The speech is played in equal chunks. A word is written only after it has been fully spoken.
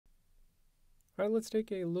All right, let's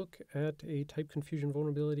take a look at a type confusion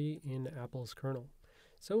vulnerability in Apple's kernel.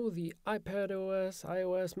 So the iPad OS,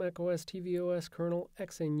 iOS, macOS, tvOS kernel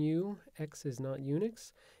XNU, X is not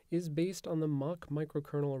Unix, is based on the Mach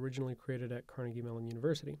microkernel originally created at Carnegie Mellon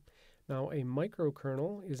University. Now, a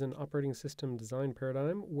microkernel is an operating system design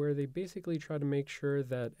paradigm where they basically try to make sure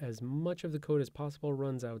that as much of the code as possible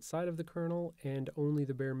runs outside of the kernel and only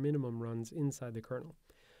the bare minimum runs inside the kernel.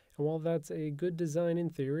 And while that's a good design in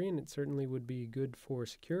theory, and it certainly would be good for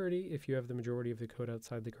security if you have the majority of the code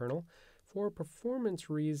outside the kernel, for performance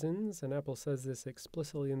reasons, and Apple says this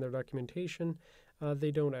explicitly in their documentation,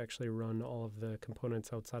 they don't actually run all of the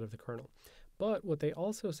components outside of the kernel. But what they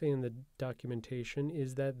also say in the documentation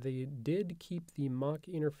is that they did keep the Mach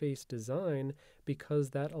interface design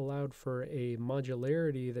because that allowed for a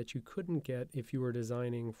modularity that you couldn't get if you were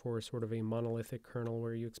designing for sort of a monolithic kernel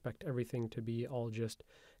where you expect everything to be all just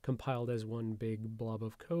compiled as one big blob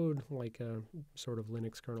of code, like a sort of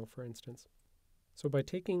Linux kernel, for instance. So by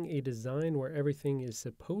taking a design where everything is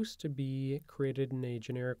supposed to be created in a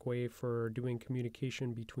generic way for doing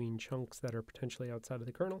communication between chunks that are potentially outside of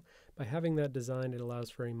the kernel, by having that design, it allows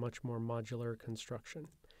for a much more modular construction.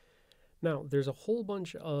 Now, there's a whole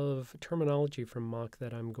bunch of terminology from Mach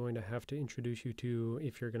that I'm going to have to introduce you to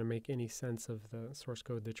if you're going to make any sense of the source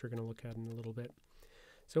code that you're going to look at in a little bit.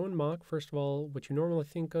 So in Mach, first of all, what you normally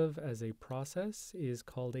think of as a process is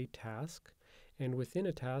called a task. And within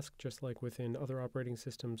a task, just like within other operating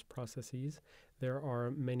systems processes, there are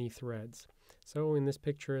many threads. So in this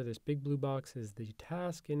picture, this big blue box is the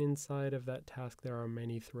task, and inside of that task, there are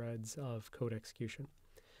many threads of code execution.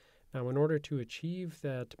 Now, in order to achieve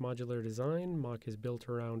that modular design, Mach is built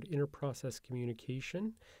around inter-process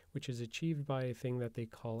communication, which is achieved by a thing that they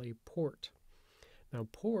call a port. Now,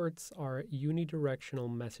 ports are unidirectional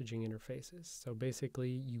messaging interfaces. So basically,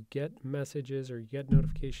 you get messages or you get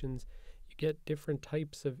notifications, you get different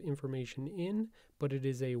types of information in, but it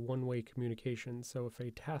is a one-way communication. So if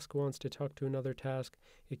a task wants to talk to another task,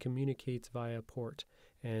 it communicates via port.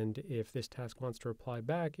 And if this task wants to reply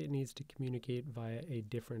back, it needs to communicate via a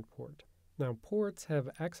different port. Now, ports have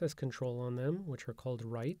access control on them, which are called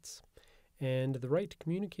writes. And the right to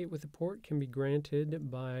communicate with the port can be granted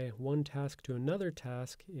by one task to another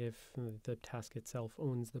task if the task itself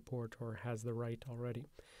owns the port or has the right already.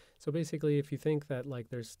 So basically, if you think that like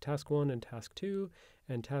there's task 1 and task 2,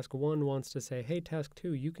 and task 1 wants to say, hey, task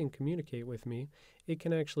 2, you can communicate with me, it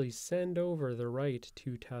can actually send over the right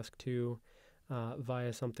to task 2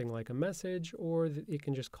 via something like a message, or it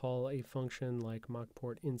can just call a function like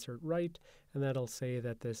machport insert right, and that'll say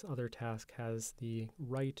that this other task has the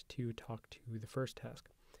right to talk to the first task.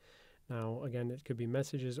 Now, again, it could be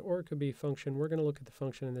messages or it could be function. We're going to look at the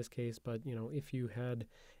function in this case, but if you had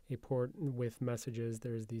a port with messages,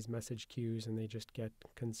 there's these message queues and they just get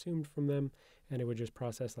consumed from them, and it would just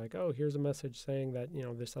process like, oh, here's a message saying that,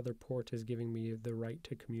 this other port is giving me the right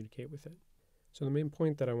to communicate with it. So the main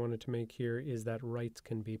point that I wanted to make here is that rights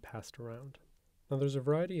can be passed around. Now there's a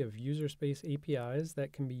variety of user space APIs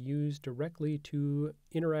that can be used directly to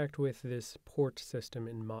interact with this port system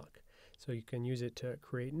in Mach. So you can use it to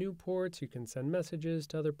create new ports, you can send messages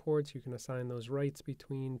to other ports, you can assign those rights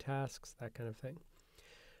between tasks, that kind of thing.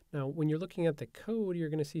 Now when you're looking at the code, you're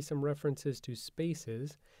going to see some references to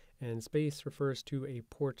spaces, and space refers to a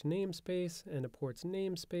port namespace, and a port's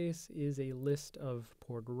namespace is a list of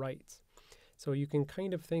port rights. So you can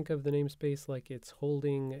kind of think of the namespace like it's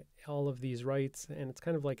holding all of these rights, and it's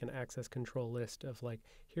kind of like an access control list of like,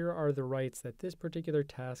 here are the rights that this particular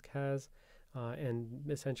task has, and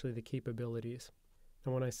essentially the capabilities.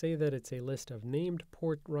 Now when I say that it's a list of named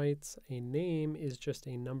port rights, a name is just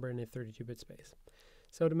a number in a 32-bit space.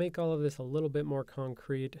 So to make all of this a little bit more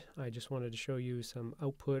concrete, I just wanted to show you some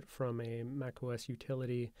output from a macOS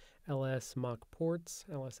utility, ls Mach ports,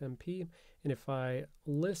 lsmp. And if I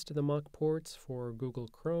list the Mach ports for Google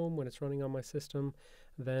Chrome when it's running on my system,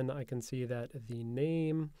 then I can see that the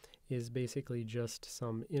name is basically just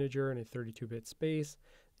some integer in a 32-bit space.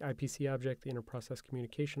 The IPC object, the inter-process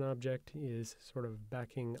communication object, is sort of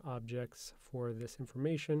backing objects for this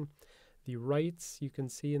information. The rights you can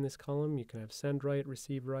see in this column, you can have send right,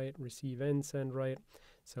 receive and send right.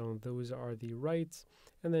 So those are the rights,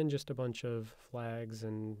 and then just a bunch of flags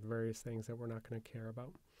and various things that we're not going to care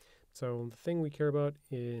about. So the thing we care about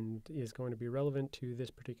and is going to be relevant to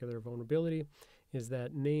this particular vulnerability is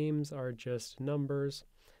that names are just numbers,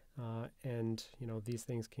 and these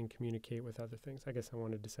things can communicate with other things. I guess I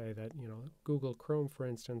wanted to say that Google Chrome, for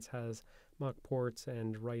instance, has Mach ports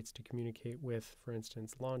and rights to communicate with, for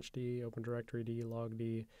instance, launchd, open directory d,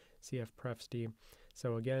 logd, cfprefsd.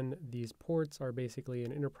 So again, these ports are basically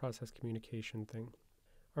an inter-process communication thing.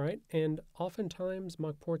 All right, and oftentimes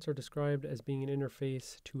mock ports are described as being an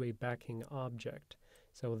interface to a backing object.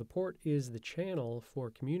 So the port is the channel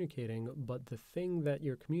for communicating, but the thing that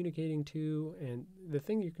you're communicating to, and the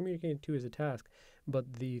thing you're communicating to is a task,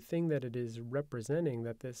 but the thing that it is representing,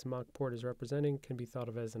 that this mock port is representing, can be thought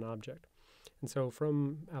of as an object. And so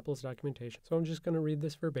from Apple's documentation, so I'm just going to read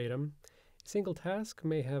this verbatim. A single task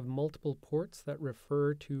may have multiple ports that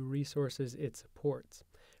refer to resources it supports.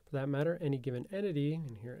 For that matter, any given entity,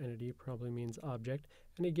 and here entity probably means object,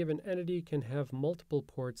 any given entity can have multiple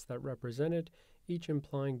ports that represent it, each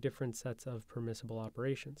implying different sets of permissible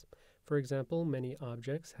operations. For example, many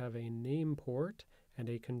objects have a name port and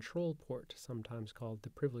a control port, sometimes called the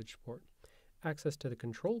privileged port. Access to the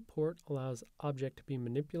control port allows object to be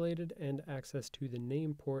manipulated, and access to the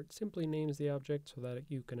name port simply names the object so that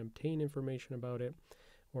you can obtain information about it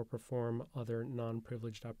or perform other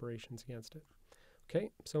non-privileged operations against it. Okay,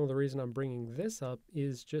 so the reason I'm bringing this up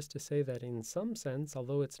is just to say that in some sense,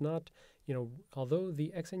 although it's not, although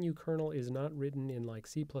the XNU kernel is not written in like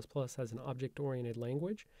C++ as an object-oriented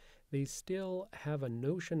language, they still have a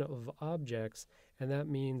notion of objects, and that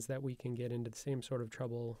means that we can get into the same sort of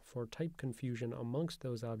trouble for type confusion amongst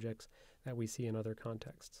those objects that we see in other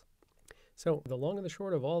contexts. So the long and the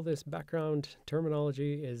short of all this background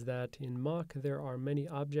terminology is that in mock there are many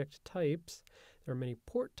object types, there are many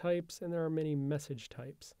port types, and there are many message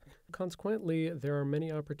types. Consequently, there are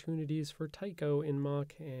many opportunities for tyco in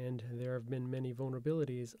mock, and there have been many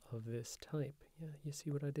vulnerabilities of this type. Yeah, you see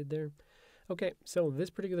what I did there? Okay, so this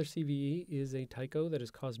particular CVE is a tyco that is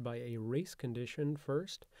caused by a race condition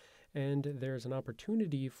first, and there's an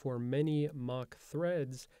opportunity for many mock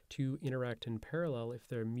threads to interact in parallel if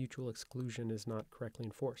their mutual exclusion is not correctly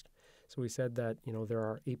enforced. So we said that, there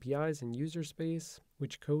are APIs in user space,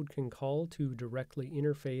 which code can call to directly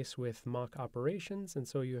interface with mock operations, and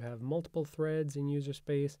so you have multiple threads in user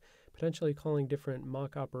space, potentially calling different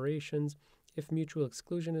mock operations. If mutual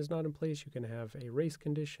exclusion is not in place, you can have a race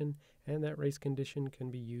condition, and that race condition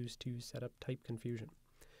can be used to set up type confusion.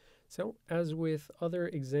 So, as with other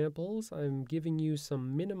examples, I'm giving you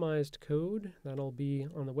some minimized code that'll be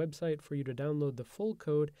on the website for you to download the full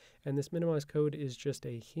code, and this minimized code is just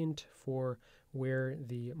a hint for where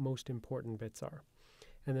the most important bits are.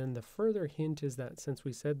 And then the further hint is that since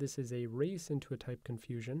we said this is a race into a type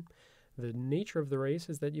confusion, the nature of the race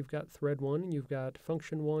is that you've got thread 1 and you've got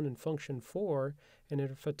function 1 and function 4, and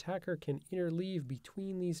if attacker can interleave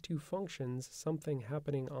between these two functions, something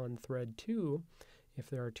happening on thread 2, if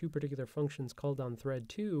there are two particular functions called on thread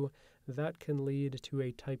 2, that can lead to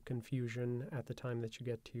a type confusion at the time that you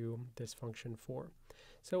get to this function 4.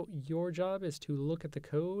 So your job is to look at the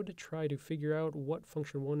code, try to figure out what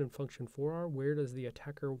function 1 and function 4 are, where does the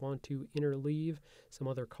attacker want to interleave some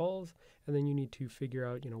other calls, and then you need to figure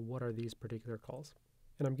out, what are these particular calls.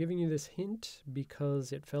 And I'm giving you this hint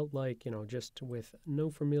because it felt like, just with no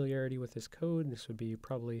familiarity with this code, this would be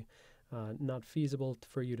probably not feasible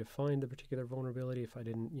for you to find the particular vulnerability if I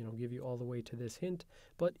didn't, give you all the way to this hint.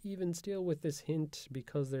 But even still with this hint,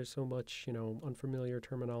 because there's so much, unfamiliar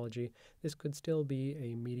terminology, this could still be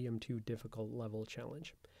a medium to difficult level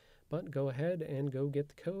challenge. But go ahead and go get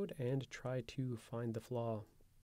the code and try to find the flaw.